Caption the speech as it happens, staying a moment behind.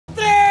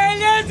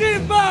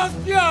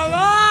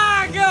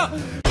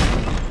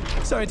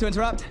Sorry to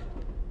interrupt.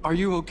 Are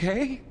you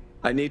okay?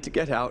 I need to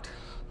get out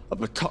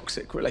of a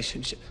toxic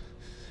relationship.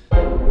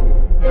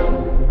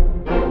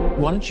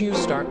 Why don't you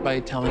start by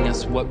telling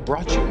us what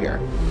brought you here?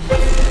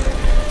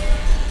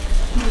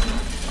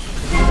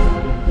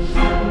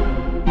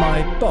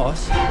 My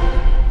boss,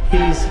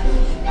 he's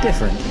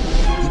different.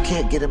 You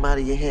can't get him out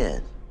of your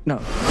head.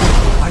 No.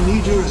 I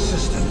need your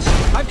assistance.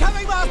 I'm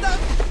coming, Master!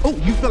 Oh,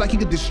 you feel like he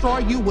could destroy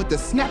you with the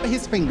snap of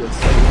his fingers.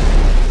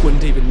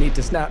 Wouldn't even need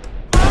to snap.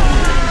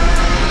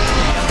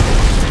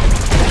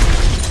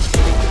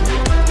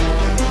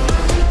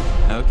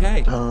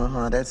 Okay.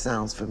 That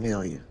sounds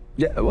familiar.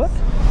 Yeah, what?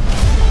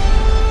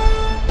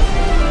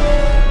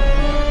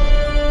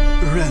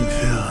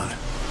 Renfield,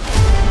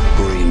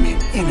 bringing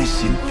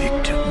innocent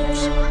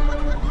victims.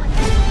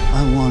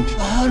 I want a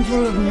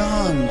handful of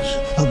nuns,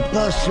 a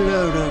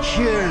busload of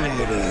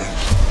cheerleaders.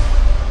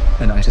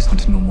 And I just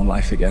want a normal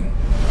life again.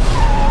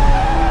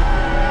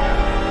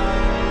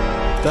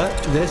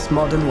 But this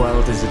modern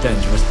world is a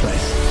dangerous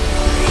place.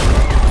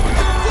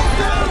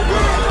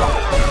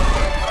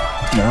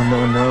 No,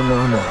 no, no,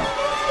 no, no.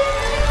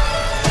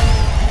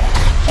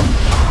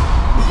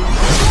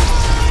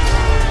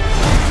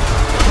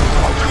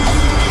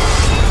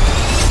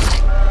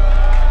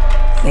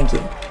 Thank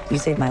you. You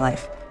saved my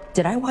life.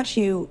 Did I watch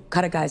you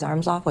cut a guy's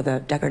arms off with a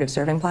decorative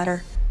serving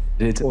platter?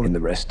 It's all in the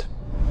wrist.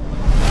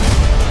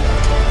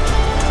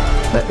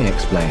 Let me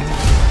explain.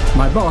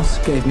 My boss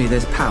gave me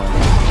this power.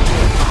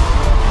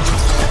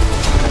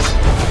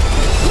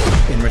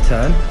 In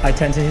return, I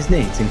tend to his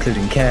needs,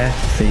 including care,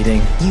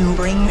 feeding. You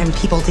bring in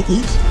people to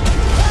eat?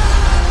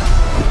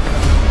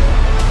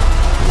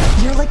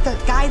 You're like the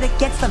guy that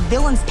gets the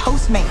villain's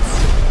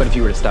Postmates. But if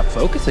you were to stop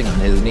focusing on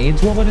his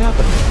needs, what would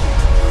happen?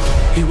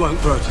 He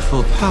won't grow to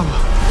full power.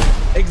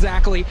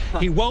 Exactly.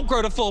 He won't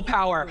grow to full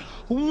power.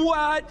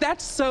 What?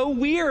 That's so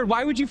weird.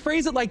 Why would you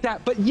phrase it like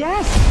that? But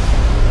yes.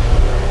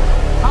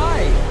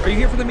 Hi. Are you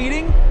here for the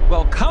meeting?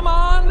 Well, come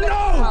on.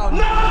 No!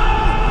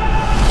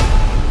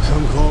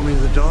 Some call me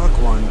the Dark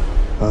One.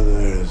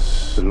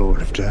 Others, the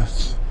Lord of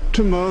Death.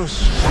 To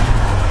most,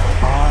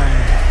 I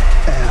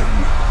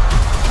am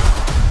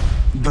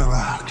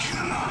black.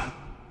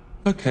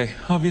 Okay,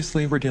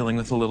 obviously we're dealing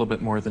with a little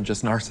bit more than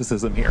just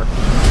narcissism here.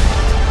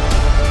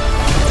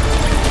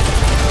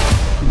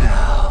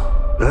 Now,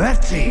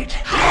 let's eat.